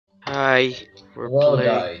Hi, we're Hello playing.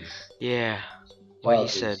 guys, Yeah, what he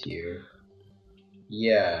said. here.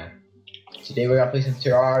 Yeah, today we're gonna play some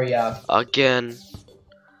Terraria. Again.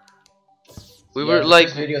 We Yeah, were like,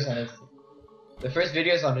 the first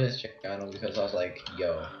videos on his channel because I was like,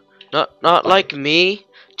 yo. not like me.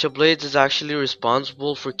 Blades is actually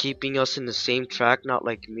responsible for keeping us in the same track, not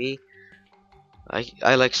like me.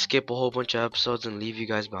 I like skip a whole bunch of episodes and leave you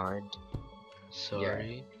guys behind.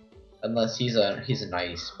 Sorry. Yeah, unless he's a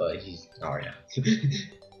nice, but he's not right now.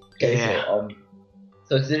 Okay, Yeah.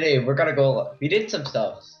 so today we're gonna go. We did some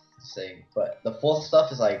stuff to say, but the full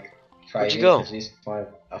stuff is like Where'd you Friday go? because we want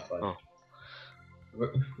to have fun. Oh.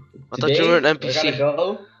 We're- I thought you were an We're gonna NPC.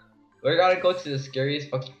 go. We're gonna go to the scariest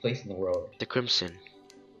fucking place in the world. The Crimson.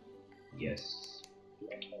 Yes.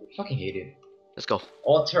 Fucking hate it. Let's go.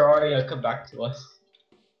 All Terraria come back to us.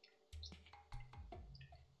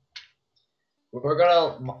 We're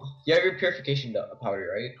gonna. You have your purification powder,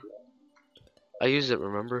 right? I used it,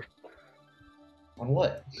 remember? On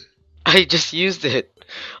what? I just used it.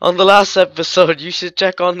 On the last episode, you should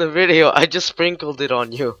check on the video. I just sprinkled it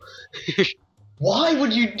on you. Why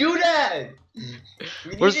would you do that?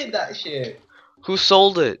 We Where's- needed that shit. Who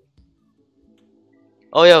sold it?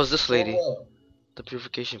 Oh yeah, it was this lady. Oh, The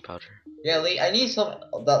purification powder. yeah, I need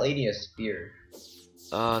that lady a spear.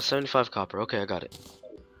 75 copper. Okay, I got it.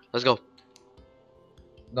 Let's go.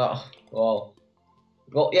 No, well,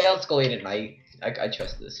 yeah, let's go late at night. I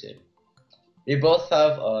trust this shit. They both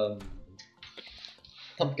have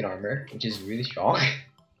pumpkin armor, which is really strong.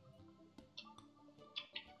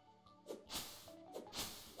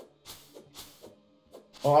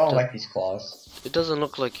 Oh, I don't like these claws. It doesn't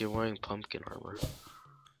look like you're wearing pumpkin armor.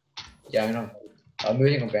 Yeah, I know. I'm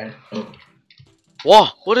moving a band. Whoa!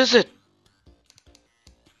 What is it?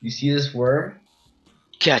 You see this worm?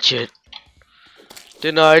 Catch it.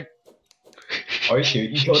 Denied. Are you sure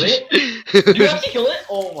you killed it? Did you have to kill it?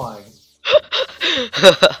 Oh my.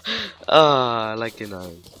 I like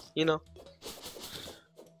denying. You know.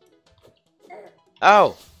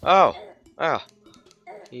 Ow! Ow! Ow!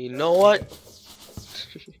 You know what?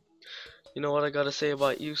 You know what I gotta say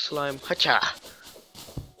about you, slime? Hacha!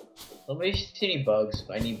 Nobody see any bugs.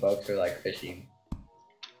 I need bugs for like fishing.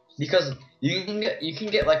 Because you can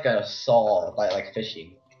get like a saw by like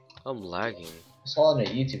fishing. I'm lagging. I saw it in a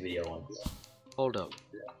YouTube video once. Hold up.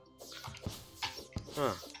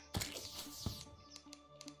 Huh.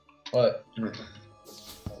 What?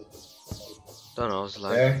 Don't know, I was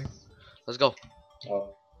lagging. There? Let's go.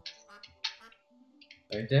 Oh.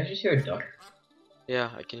 Wait, did I just hear a duck? Yeah,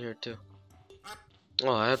 I can hear it too.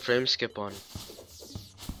 Oh, I had frame skip on.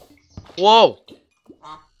 Whoa!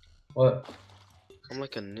 What? I'm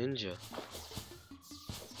like a ninja.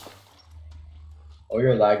 Oh,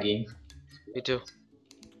 you're lagging. Me too.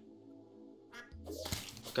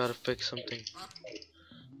 Gotta fix something.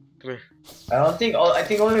 Come here. I think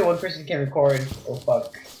only one person can record. Oh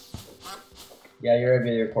fuck. Yeah, you're a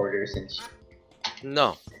video recorder since.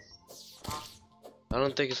 No. I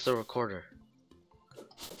don't think it's the recorder.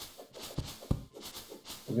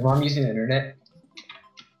 Is your mom using the internet?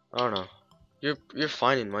 I don't know. You're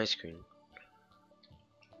fine in my screen.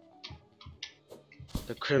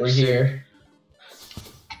 The Crimson. We're here.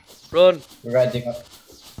 Run! We're gonna dig up.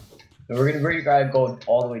 We're gonna go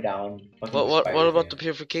all the way down. What about the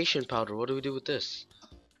purification powder? What do we do with this?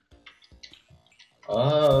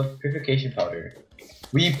 Purification powder.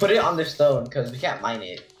 We put it on the stone because we can't mine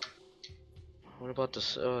it. What about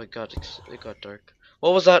this? Oh, it got dark.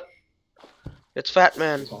 What was that? It's Fat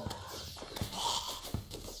Man.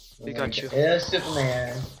 We got you. Yeah,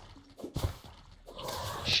 Superman.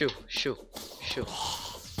 Shoo, shoo, shoo.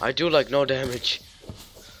 I do like no damage.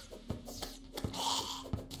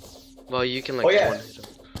 Well, you can like Oh, yeah. one hit him.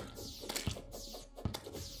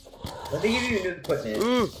 Let me give you new equipment.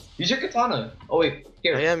 Ooh, Use your katana. Oh wait,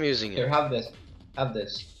 here. I am using Here, it. have this. Have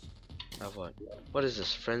this. Have what? What is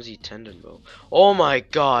this? Frenzy tendon bow. Oh my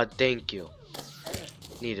god, thank you.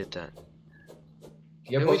 Needed that.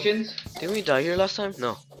 You have Didn't we- potions? Didn't we die here last time?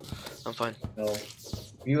 No. I'm fine. No.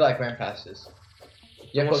 You like ran past this.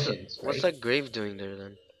 You have What's potions. What's right? that grave doing there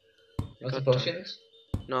then? What's the got time. potions?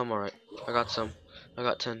 No, I'm alright. I got some. I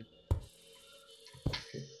got 10.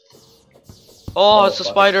 Oh, it's a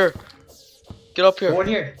fuck. spider! Get up here. Go in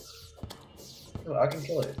here. Oh, I can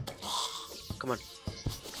kill it. Come on.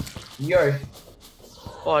 You're.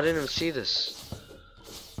 Oh, I didn't even see this.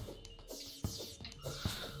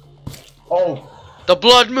 Oh. The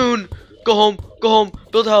blood moon! Go home,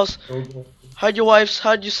 build a house. Hide your wives,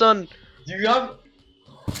 hide your son. Do you have?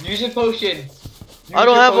 Use a potion. I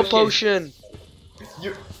don't have a potion.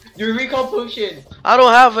 Your recall potion. I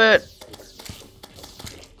don't have it.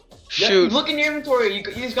 Shoot. Look in your inventory. You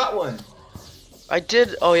just got one. I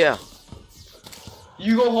did. Oh yeah.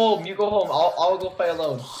 You go home. You go home. I'll go fight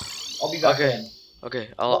alone. I'll be back Okay. home. Okay.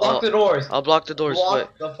 Lock the doors. I'll block the doors. Wait.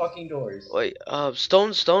 Block the fucking doors. Wait.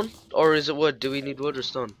 Stone, or is it wood? Do we need wood or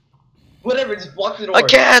stone? Whatever. Just block the doors. I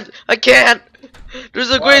can't. I can't.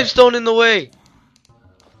 There's a gravestone in the way.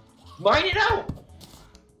 Mine it out.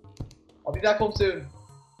 I'll be back home soon.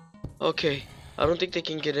 Okay. I don't think they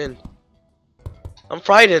can get in. I'm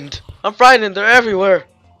frightened. I'm frightened. They're everywhere.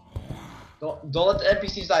 Don't let the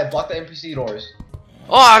NPCs die. Block the NPC doors.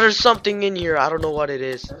 Oh, there's something in here. I don't know what it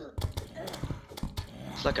is.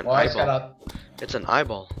 It's like an eyeball. It's an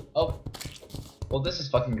eyeball. Oh. Well, this is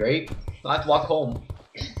fucking great. I have to walk home.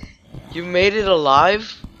 You made it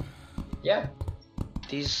alive? Yeah.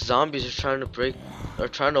 These zombies are trying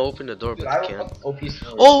to open the door, Dude, but they can't.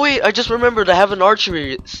 Oh, wait, I just remembered I have an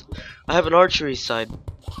archery side.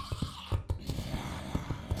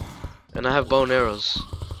 And I have bow and arrows.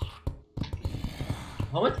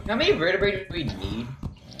 How many vertebrae do we need?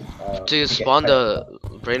 To spawn the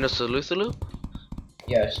brain of celuthulu?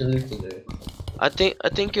 Yeah, celuthulu. I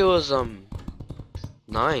think it was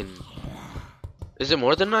 9. Is it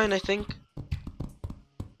more than 9? I think.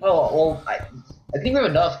 Oh well, I think we have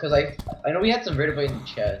enough because I know we had some vertebrae in the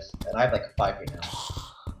chest, and I have like 5 right now.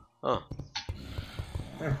 Oh.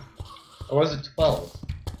 Or was it 12?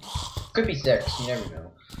 Could be 6. You never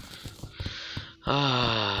know.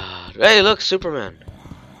 Ah. Hey, look, Superman.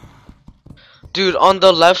 Dude, on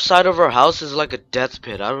the left side of our house is like a death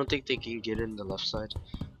pit. I don't think they can get in the left side.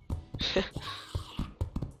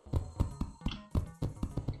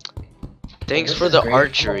 Thanks for the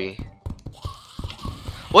archery.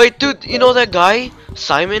 Wait, dude, you know that guy?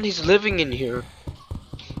 Simon? He's living in here.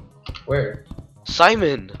 Where?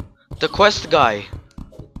 Simon, the quest guy.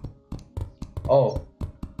 Oh.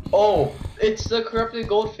 Oh, it's the corrupted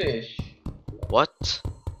goldfish. What?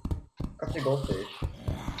 Corrupted goldfish.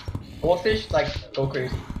 Goldfish, like, go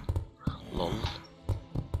crazy. Lol.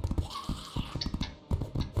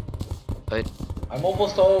 I'm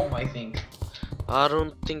almost home, I think. I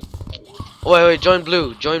don't think. Oh, wait, join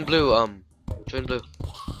blue. Join blue. Join blue.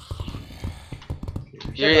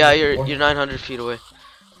 You're 900 feet away.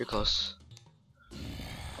 You're close.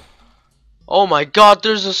 Oh my God!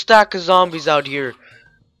 There's a stack of zombies out here.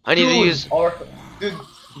 I need to use. Dude,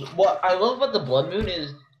 what I love about the blood moon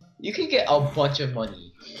is you can get a bunch of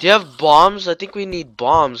money. Do you have bombs? I think we need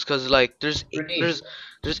bombs because like there's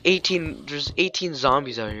 18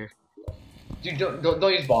 zombies out here. Dude, don't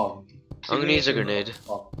use bomb. I'm gonna use a grenade.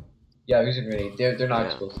 Yeah, use a grenade. They're not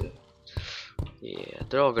explosive. Yeah,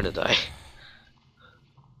 they're all gonna die.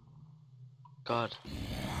 God,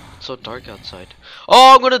 it's so dark outside.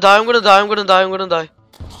 Oh, I'm gonna die. I'm gonna die. I'm gonna die. I'm gonna die.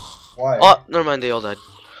 Why? Oh, never mind. They all died.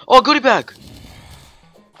 Oh, goodie bag.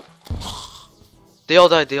 They all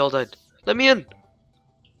died. They all died. Let me in.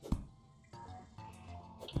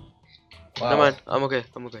 Wow. Never mind. I'm okay.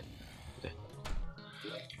 I'm okay. Okay.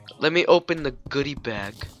 Let me open the goodie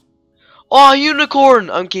bag. Oh, unicorn!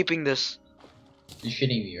 I'm keeping this. You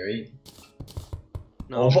shitting me, right?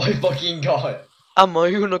 No. Oh my fucking God. I'm a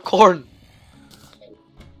unicorn.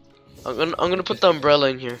 I'm gonna put the umbrella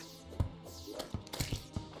in here.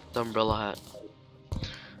 The umbrella hat.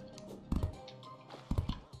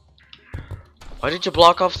 Why did you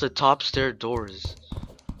block off the top stair doors?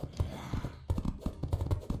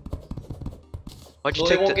 Why'd you So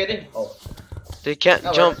take they won't get in? Oh. They can't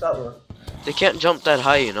No, jump. right, They can't jump that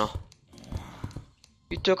high, you know.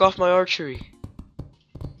 You took off my archery.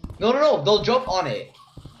 No, they'll jump on it.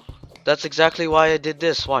 That's exactly why I did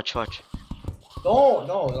this. Watch, watch.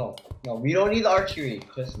 No, we don't need the archery,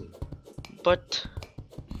 trust me. But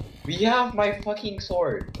We have my fucking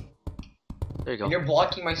sword. there you go. And you're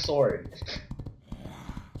blocking my sword.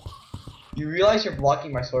 You realize you're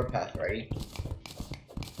blocking my sword path, right?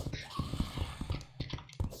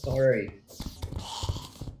 Sorry.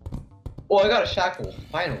 Oh, I got a shackle,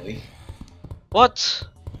 finally. What?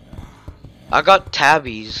 I got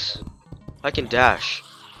tabbies. I can dash.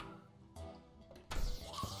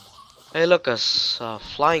 Hey, look, a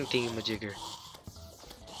flying thingamajigger.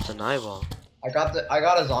 It's an eyeball. I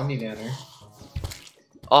got a zombie banner.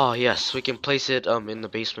 Oh yes, we can place it in the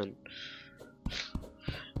basement.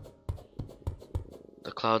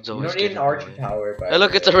 The clouds You always don't need an archer away. tower, but Hey,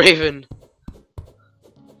 look, it's a raven.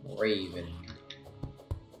 Raven.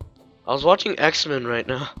 I was watching X-Men right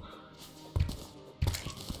now.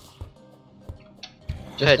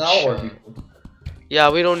 Just now or Headshot. before? Yeah,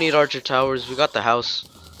 we don't need archer towers. We got the house.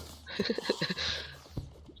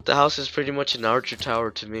 The house is pretty much an archer tower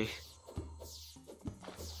to me.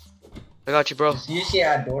 I got you, bro. You see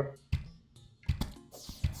that door?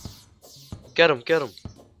 Get him, get him.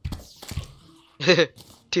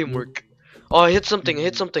 Teamwork. Oh, I hit something, I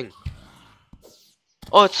hit something.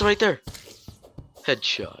 Oh, it's right there.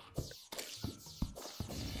 Headshot.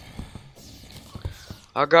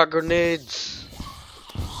 I got grenades.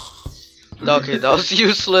 Okay, that was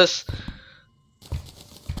useless.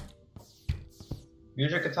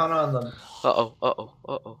 Use your katana on them. Uh-oh, uh-oh,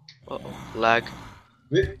 uh-oh, uh-oh. Lag.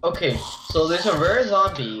 Okay, so there's a rare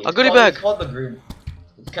zombie. A goodie bag. It's called the group.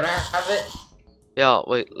 Can I have it? Yeah,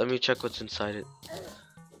 wait, let me check what's inside it.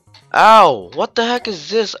 Ow! What the heck is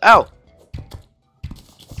this? Ow!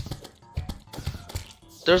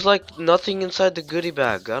 There's like nothing inside the goodie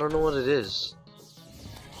bag. I don't know what it is.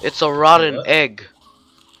 It's a rotten What? egg.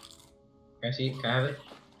 Can I see it? Can I have it?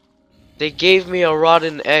 They gave me a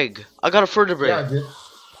rotten egg. I got a vertebrae. Yeah, good.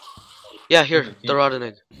 Yeah, here, Okay. the rotten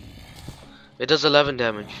egg. It does 11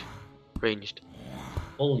 damage. Ranged.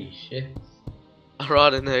 Holy shit. A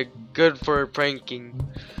rotten egg. Good for pranking.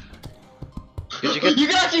 Did you get... You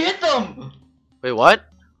can actually hit them! Wait, what?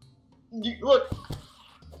 Look.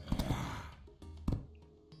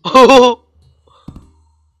 Oh!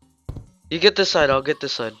 You get this side, I'll get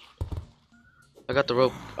this side. I got the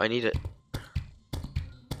rope. I need it.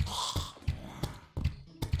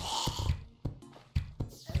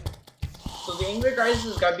 So the angry guy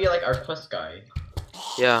is gotta be like our quest guy.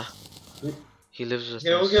 Yeah. He lives with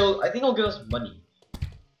us. I think he'll give us money.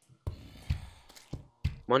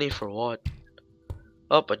 Money for what?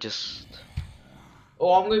 Oh, I just...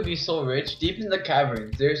 Oh, I'm gonna be so rich. Deep in the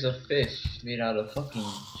caverns, there's a fish made out of fucking.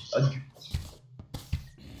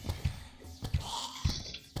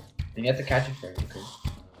 And you have to catch it for him. Okay.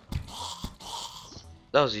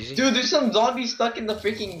 That was easy. Dude, there's some zombies stuck in the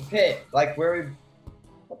freaking pit. Like where we.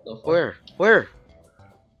 What the fuck? Where? Where?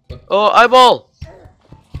 Oh, eyeball!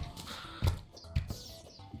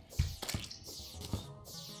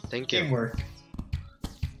 Thank you. Teamwork.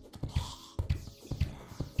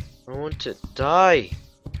 I want to die.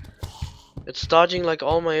 It's dodging like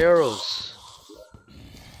all my arrows.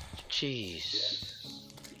 Jeez.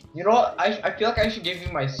 You know what? I feel like I should give you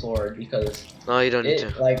my sword because No, you don't need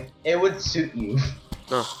to. it would suit you.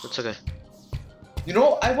 No, it's okay. You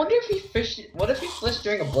know, I wonder if he fished. What if he fished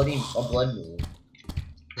during a blood moon?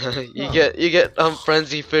 you Huh. get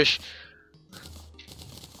frenzy fish.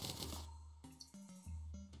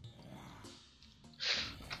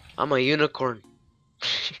 I'm a unicorn.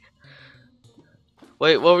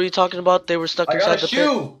 Wait, what were you talking about? They were stuck I inside got a the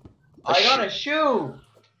shoe. A I got a shoe.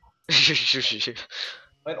 pit.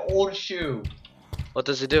 An old shoe. What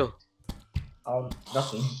does it do?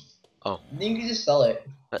 Nothing. Oh. Then you can just sell it.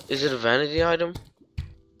 Is it a vanity item?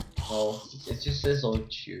 No, it's just this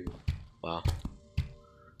old shoe. Wow.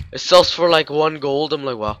 It sells for like 1 gold. I'm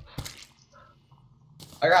like, wow.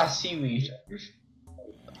 I got seaweed.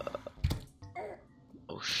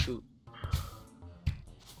 Oh shoot.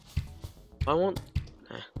 I want.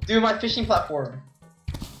 Dude, my fishing platform.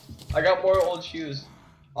 I got more old shoes.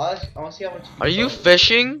 I want to see how much. Are you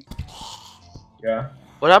fishing? Yeah.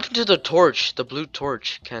 What happened to the torch? The blue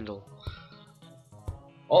torch candle.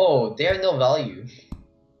 Oh, they have no value.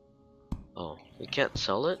 Oh, we can't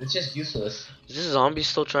sell it? It's just useless. Is this zombie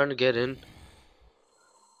still trying to get in?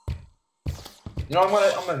 You know,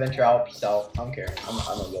 I'm gonna venture out. Peace out. I don't care. I'm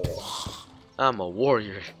a YOLO. I'm a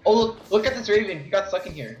warrior. Oh look at this raven. He got stuck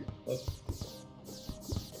in here. Look.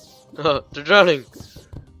 They're drowning.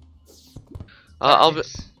 I'll be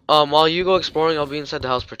while you go exploring, I'll be inside the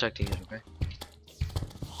house protecting it. Okay.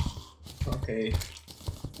 Okay.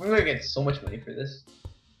 We're gonna get so much money for this.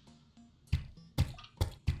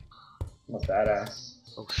 I'm a badass.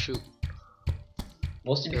 Oh shoot.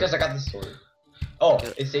 Mostly because I got this sword. Oh,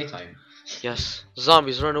 Yeah. it's daytime. Yes.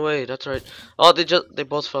 Zombies, run away. That's right. Oh, they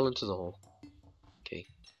both fell into the hole. Okay.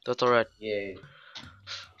 That's alright. Yay.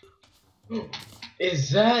 Is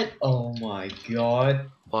that? Oh my god.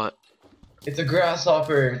 What? It's a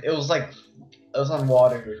grasshopper. It was on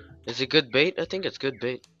water. Is it good bait? I think it's good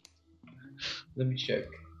bait. Let me check.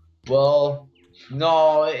 Well,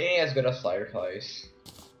 no, it ain't as good as fireflies.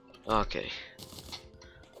 Okay.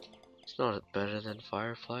 It's not better than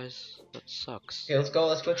fireflies. That sucks. Okay, let's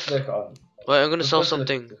go to the Wait, I'm gonna let's sell go to the-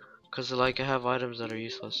 something. Cause like I have items that are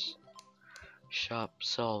useless. Shop,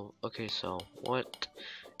 sell. Okay, so what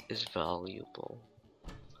is valuable?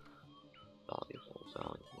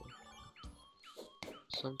 Valuable.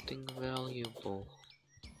 Something valuable.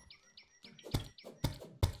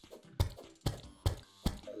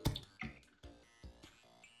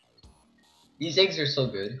 These eggs are so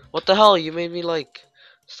good. What the hell? You made me like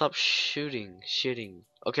stop shitting.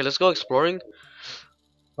 Okay, let's go exploring.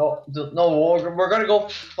 No, we're gonna go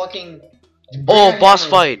fucking. Oh, boss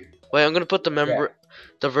fight. Wait, I'm gonna put the Yeah.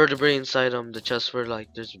 the vertebrae inside the chest where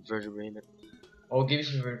like there's vertebrae in it. Oh, give you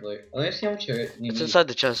some vertebrae. Let me see how much you It's need. inside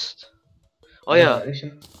the chest. Oh I know. yeah, Let me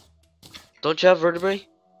see. don't you have vertebrae?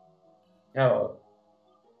 No.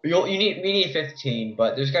 We need 15,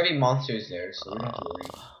 but there's gotta be monsters there, so we don't have to worry.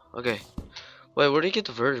 Okay. Wait, where do you get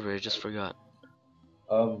the vertebrae? I just forgot.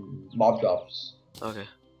 Mob drops. Okay.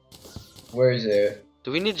 Where is it?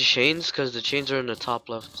 Do we need the chains? Cause the chains are in the top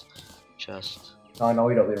left chest. Oh no,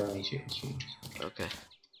 we don't. We don't need chains. Okay.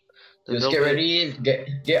 Then Just get ready.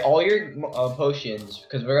 Get all your potions,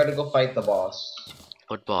 because we're gonna go fight the boss.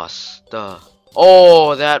 What boss?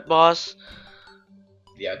 Oh, that boss.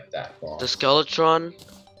 Yeah, that boss. The Skeletron.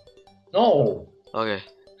 No. Okay.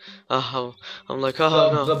 I'm like,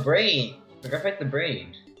 oh no. The brain. We're gonna fight the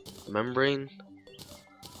brain. Membrane.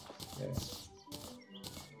 Yeah.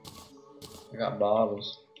 I got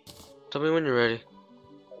bottles. Tell me when you're ready.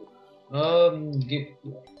 Oh.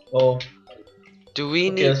 Do we Okay,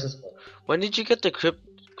 need? this is When did you get the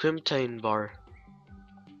Crimtane bar?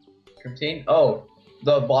 contain. Oh,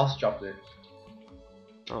 the boss dropped it.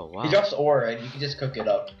 Oh wow. He drops ore, and you can just cook it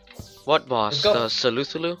up. What boss? Let's go. The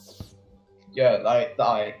celuthulu? Yeah, the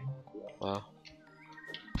eye. Wow.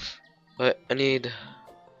 But I need.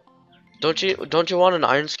 Don't you want an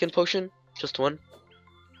iron skin potion? Just one?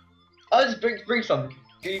 Oh, just bring some.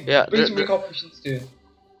 Yeah, Bring some recall potions too.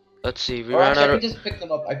 Let's see. We Or ran actually, out I of. can just pick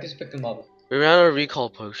them up. I can just pick them up. We ran out of recall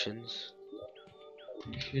potions.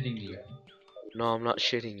 You're shitting me. No, I'm not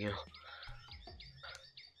shitting you.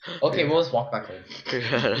 Okay, we'll just walk back home. We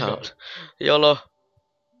ran out. YOLO.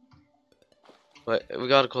 Wait, we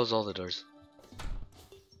gotta close all the doors.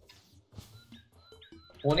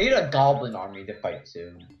 We'll need a goblin army to fight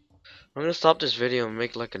soon. I'm gonna stop this video and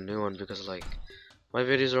make like a new one because like my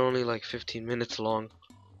videos are only like 15 minutes long.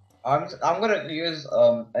 I'm gonna use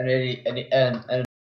an